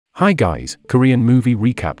Hi guys, Korean movie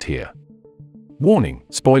recapped here. Warning,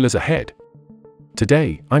 spoilers ahead.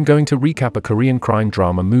 Today, I'm going to recap a Korean crime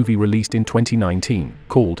drama movie released in 2019,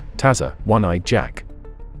 called Taza, One-Eyed Jack.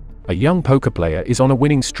 A young poker player is on a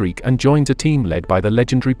winning streak and joins a team led by the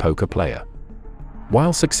legendary poker player.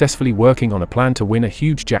 While successfully working on a plan to win a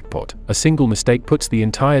huge jackpot, a single mistake puts the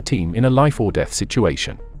entire team in a life-or-death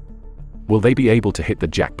situation. Will they be able to hit the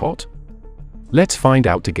jackpot? Let's find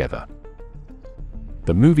out together.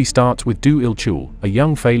 The movie starts with Do Il-chul, a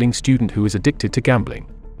young failing student who is addicted to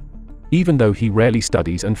gambling. Even though he rarely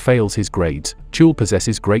studies and fails his grades, Chul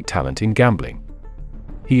possesses great talent in gambling.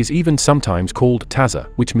 He is even sometimes called Taza,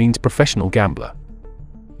 which means professional gambler.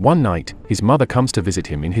 One night, his mother comes to visit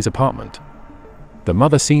him in his apartment. The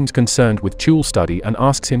mother seems concerned with Chul's study and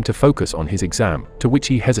asks him to focus on his exam, to which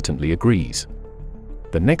he hesitantly agrees.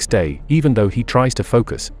 The next day, even though he tries to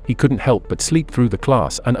focus, he couldn't help but sleep through the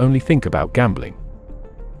class and only think about gambling.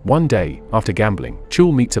 One day, after gambling,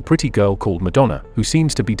 Chul meets a pretty girl called Madonna, who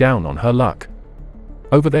seems to be down on her luck.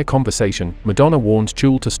 Over their conversation, Madonna warns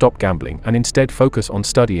Chul to stop gambling and instead focus on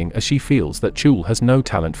studying, as she feels that Chul has no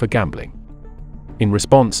talent for gambling. In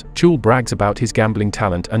response, Chul brags about his gambling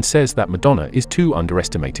talent and says that Madonna is too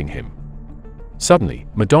underestimating him. Suddenly,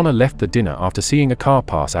 Madonna left the dinner after seeing a car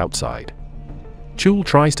pass outside. Chul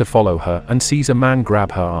tries to follow her and sees a man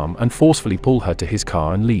grab her arm and forcefully pull her to his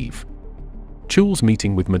car and leave. Chul's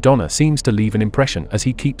meeting with Madonna seems to leave an impression, as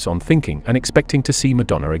he keeps on thinking and expecting to see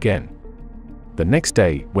Madonna again. The next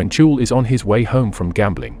day, when Chul is on his way home from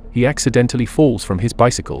gambling, he accidentally falls from his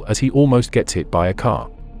bicycle as he almost gets hit by a car.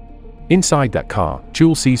 Inside that car,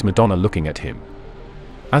 Chul sees Madonna looking at him.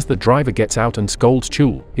 As the driver gets out and scolds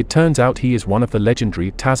Chul, it turns out he is one of the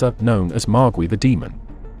legendary Taza, known as Margui the Demon.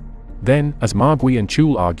 Then, as Margui and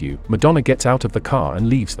Chul argue, Madonna gets out of the car and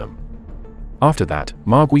leaves them. After that,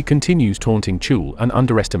 Margui continues taunting Chul and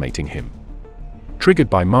underestimating him. Triggered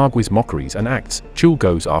by Margui's mockeries and acts, Chul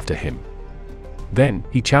goes after him. Then,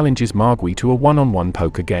 he challenges Margui to a one-on-one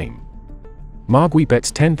poker game. Margui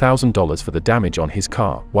bets $10,000 for the damage on his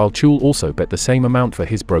car, while Chul also bet the same amount for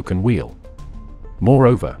his broken wheel.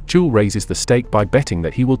 Moreover, Chul raises the stake by betting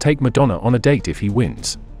that he will take Madonna on a date if he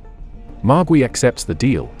wins. Margui accepts the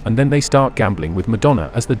deal, and then they start gambling with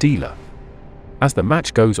Madonna as the dealer. As the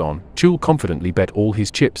match goes on, Chul confidently bet all his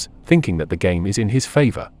chips, thinking that the game is in his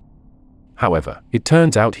favor. However, it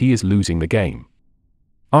turns out he is losing the game.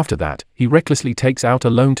 After that, he recklessly takes out a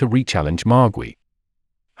loan to re-challenge Margui.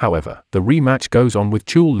 However, the rematch goes on with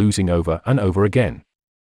Chul losing over and over again.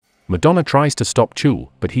 Madonna tries to stop Chul,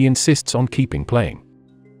 but he insists on keeping playing.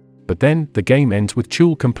 But then, the game ends with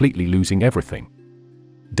Chul completely losing everything.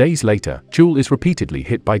 Days later, Chul is repeatedly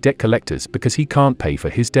hit by debt collectors because he can't pay for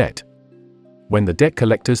his debt. When the debt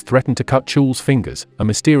collectors threaten to cut Chul's fingers, a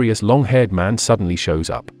mysterious long-haired man suddenly shows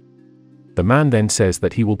up. The man then says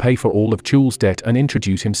that he will pay for all of Chul's debt and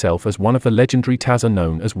introduce himself as one of the legendary Taza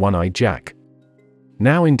known as One-Eyed Jack.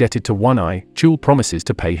 Now indebted to One Eye, Chul promises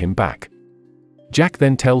to pay him back. Jack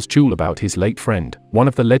then tells Chul about his late friend, one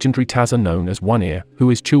of the legendary Taza known as One Ear,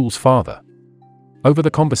 who is Chul's father. Over the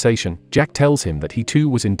conversation, Jack tells him that he too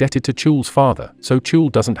was indebted to Chul's father, so Chul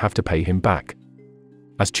doesn't have to pay him back.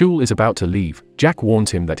 As Chul is about to leave, Jack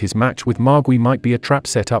warns him that his match with Margui might be a trap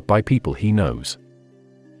set up by people he knows.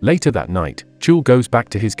 Later that night, Chul goes back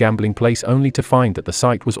to his gambling place only to find that the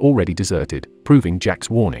site was already deserted, proving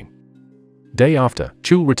Jack's warning. Day after,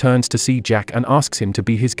 Chul returns to see Jack and asks him to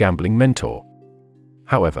be his gambling mentor.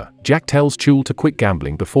 However, Jack tells Chul to quit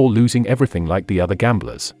gambling before losing everything like the other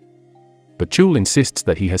gamblers. But Chul insists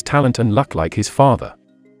that he has talent and luck like his father.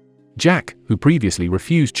 Jack, who previously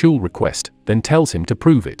refused Chul's request, then tells him to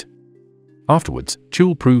prove it. Afterwards,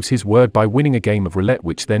 Chul proves his word by winning a game of roulette,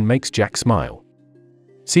 which then makes Jack smile.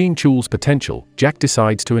 Seeing Chul's potential, Jack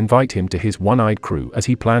decides to invite him to his one-eyed crew as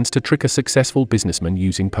he plans to trick a successful businessman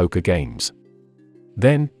using poker games.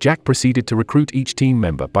 Then, Jack proceeded to recruit each team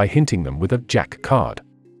member by hinting them with a Jack card.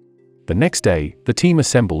 The next day, the team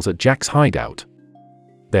assembles at Jack's hideout.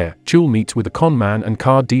 There, Chul meets with a con man and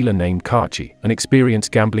card dealer named Kachi, an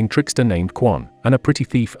experienced gambling trickster named Kwon, and a pretty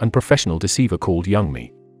thief and professional deceiver called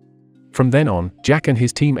Youngmi. From then on, Jack and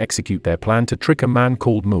his team execute their plan to trick a man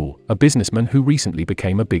called Mool, a businessman who recently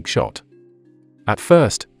became a big shot. At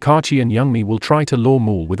first, Kachi and Youngmi will try to lure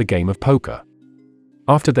Mool with a game of poker.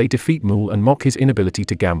 After they defeat Mool and mock his inability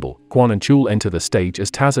to gamble, Kwon and Chul enter the stage as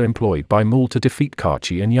Taza employed by Mool to defeat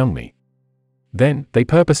Kachi and Youngmi. Then, they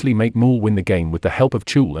purposely make Mool win the game with the help of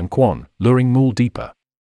Chul and Kwon, luring Mool deeper.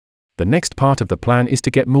 The next part of the plan is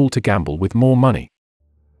to get Mool to gamble with more money.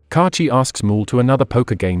 Kachi asks Mool to another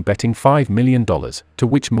poker game betting $5 million, to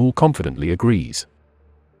which Mool confidently agrees.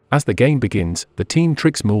 As the game begins, the team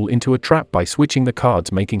tricks Mool into a trap by switching the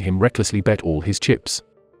cards, making him recklessly bet all his chips.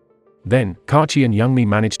 Then, Kachi and Youngmi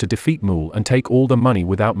manage to defeat Mool and take all the money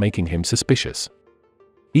without making him suspicious.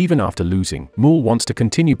 Even after losing, Mool wants to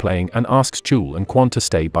continue playing and asks Chul and Kwon to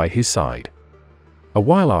stay by his side. A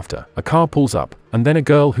while after, a car pulls up, and then a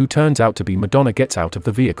girl who turns out to be Madonna gets out of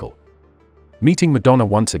the vehicle. Meeting Madonna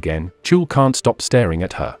once again, Chul can't stop staring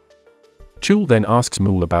at her. Chul then asks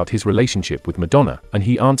Mool about his relationship with Madonna, and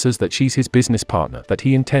he answers that she's his business partner that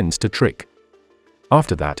he intends to trick.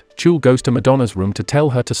 After that, Chul goes to Madonna's room to tell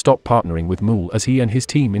her to stop partnering with Mool, as he and his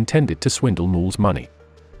team intended to swindle Mool's money.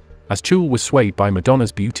 As Chul was swayed by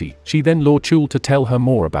Madonna's beauty, she then lured Chul to tell her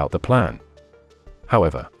more about the plan.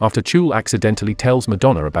 However, after Chul accidentally tells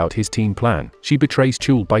Madonna about his team plan, she betrays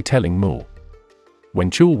Chul by telling Mool. When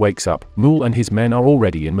Chul wakes up, Mool and his men are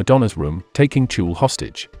already in Madonna's room, taking Chul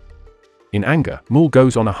hostage. In anger, Mool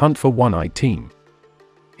goes on a hunt for One-Eyed Team.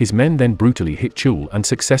 His men then brutally hit Chul and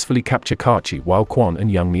successfully capture Kachi while Kwon and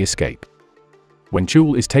Youngmi escape. When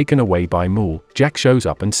Chul is taken away by Mool, Jack shows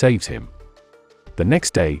up and saves him. The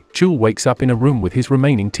next day, Chul wakes up in a room with his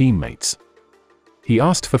remaining teammates. He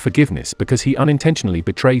asked for forgiveness because he unintentionally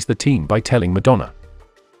betrays the team by telling Madonna.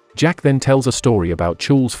 Jack then tells a story about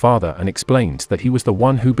Chul's father and explains that he was the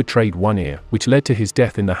one who betrayed One Ear, which led to his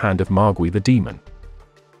death in the hand of Margui the demon.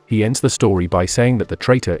 He ends the story by saying that the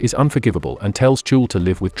traitor is unforgivable and tells Chul to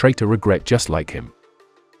live with traitor regret just like him.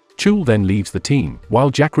 Chul then leaves the team, while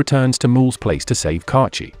Jack returns to Mool's place to save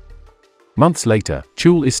Kachi. Months later,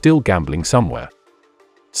 Chul is still gambling somewhere.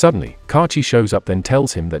 Suddenly, Kachi shows up, then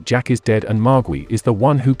tells him that Jack is dead and Margui is the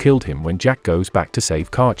one who killed him. When Jack goes back to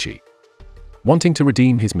save Kachi, wanting to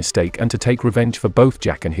redeem his mistake and to take revenge for both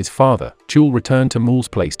Jack and his father, Chul returned to Mool's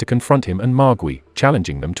place to confront him and Margui,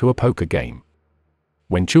 challenging them to a poker game.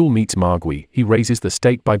 When Chul meets Margui, he raises the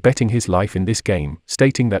stake by betting his life in this game,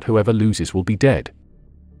 stating that whoever loses will be dead.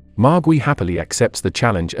 Margui happily accepts the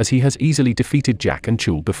challenge as he has easily defeated Jack and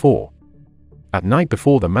Chul before. At night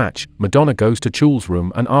before the match, Madonna goes to Chul's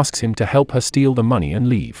room and asks him to help her steal the money and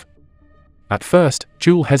leave. At first,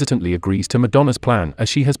 Chul hesitantly agrees to Madonna's plan as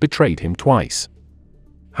she has betrayed him twice.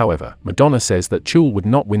 However, Madonna says that Chul would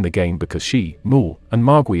not win the game because she, Mool, and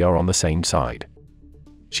Margui are on the same side.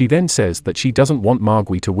 She then says that she doesn't want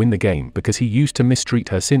Margui to win the game because he used to mistreat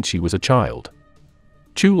her since she was a child.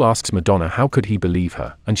 Chul asks Madonna how could he believe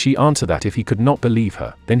her, and she answers that if he could not believe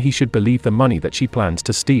her, then he should believe the money that she plans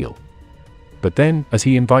to steal. But then, as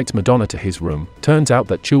he invites Madonna to his room, turns out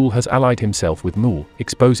that Chul has allied himself with Mool,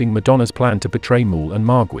 exposing Madonna's plan to betray Mool and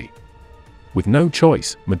Margui. With no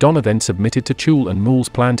choice, Madonna then submitted to Chul and Mool's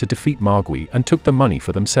plan to defeat Margui and took the money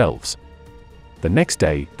for themselves. The next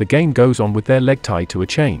day, the game goes on with their leg tied to a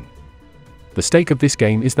chain. The stake of this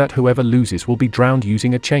game is that whoever loses will be drowned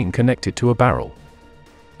using a chain connected to a barrel.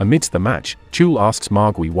 Amidst the match, Chul asks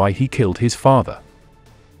Margui why he killed his father.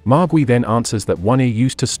 Margui then answers that One Ear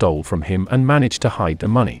used to steal from him and managed to hide the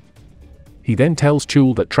money. He then tells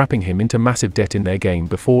Chul that trapping him into massive debt in their game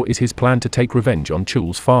before is his plan to take revenge on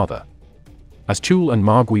Chul's father. As Chul and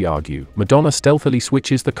Margui argue, Madonna stealthily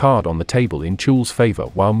switches the card on the table in Chul's favor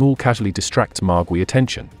while Mool casually distracts Margui's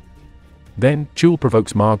attention. Then, Chul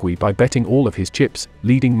provokes Margui by betting all of his chips,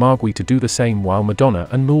 leading Margui to do the same while Madonna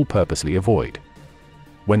and Mool purposely avoid.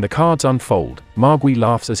 When the cards unfold, Margui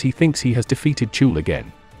laughs as he thinks he has defeated Chul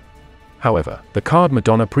again. However, the card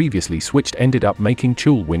Madonna previously switched ended up making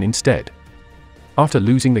Chul win instead. After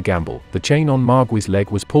losing the gamble, the chain on Margui's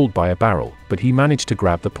leg was pulled by a barrel, but he managed to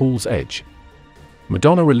grab the pool's edge.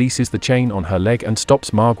 Madonna releases the chain on her leg and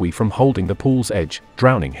stops Margui from holding the pool's edge,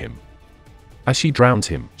 drowning him. As she drowns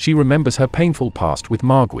him, she remembers her painful past with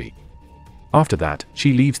Margui. After that,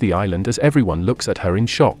 she leaves the island as everyone looks at her in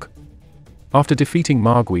shock. After defeating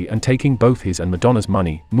Margui and taking both his and Madonna's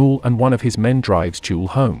money, Mool and one of his men drives Chul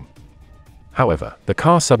home. However, the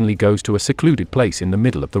car suddenly goes to a secluded place in the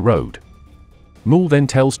middle of the road. Mool then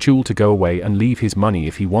tells Chul to go away and leave his money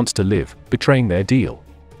if he wants to live, betraying their deal.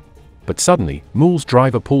 But suddenly, Mool's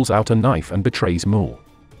driver pulls out a knife and betrays Mool.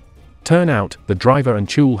 Turn out, the driver and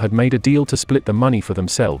Chul had made a deal to split the money for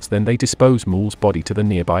themselves, then they dispose Mool's body to the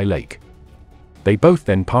nearby lake. They both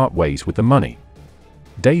then part ways with the money.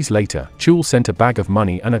 Days later, Chul sent a bag of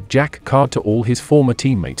money and a Jack card to all his former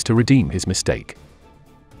teammates to redeem his mistake.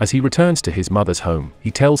 As he returns to his mother's home, he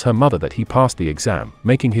tells her mother that he passed the exam,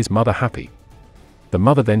 making his mother happy. The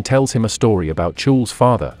mother then tells him a story about Chul's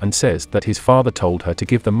father and says that his father told her to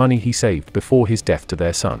give the money he saved before his death to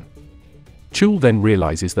their son. Chul then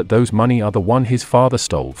realizes that those money are the one his father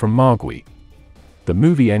stole from Margui. The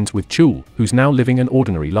movie ends with Chul, who's now living an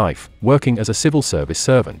ordinary life, working as a civil service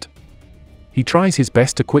servant. He tries his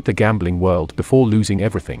best to quit the gambling world before losing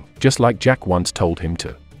everything, just like Jack once told him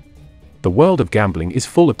to. The world of gambling is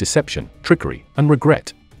full of deception, trickery, and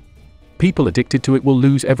regret. People addicted to it will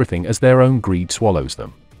lose everything as their own greed swallows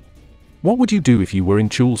them. What would you do if you were in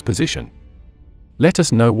Chul's position? Let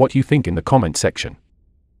us know what you think in the comment section.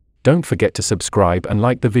 Don't forget to subscribe and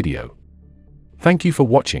like the video. Thank you for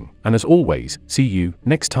watching, and as always, see you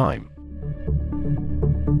next time.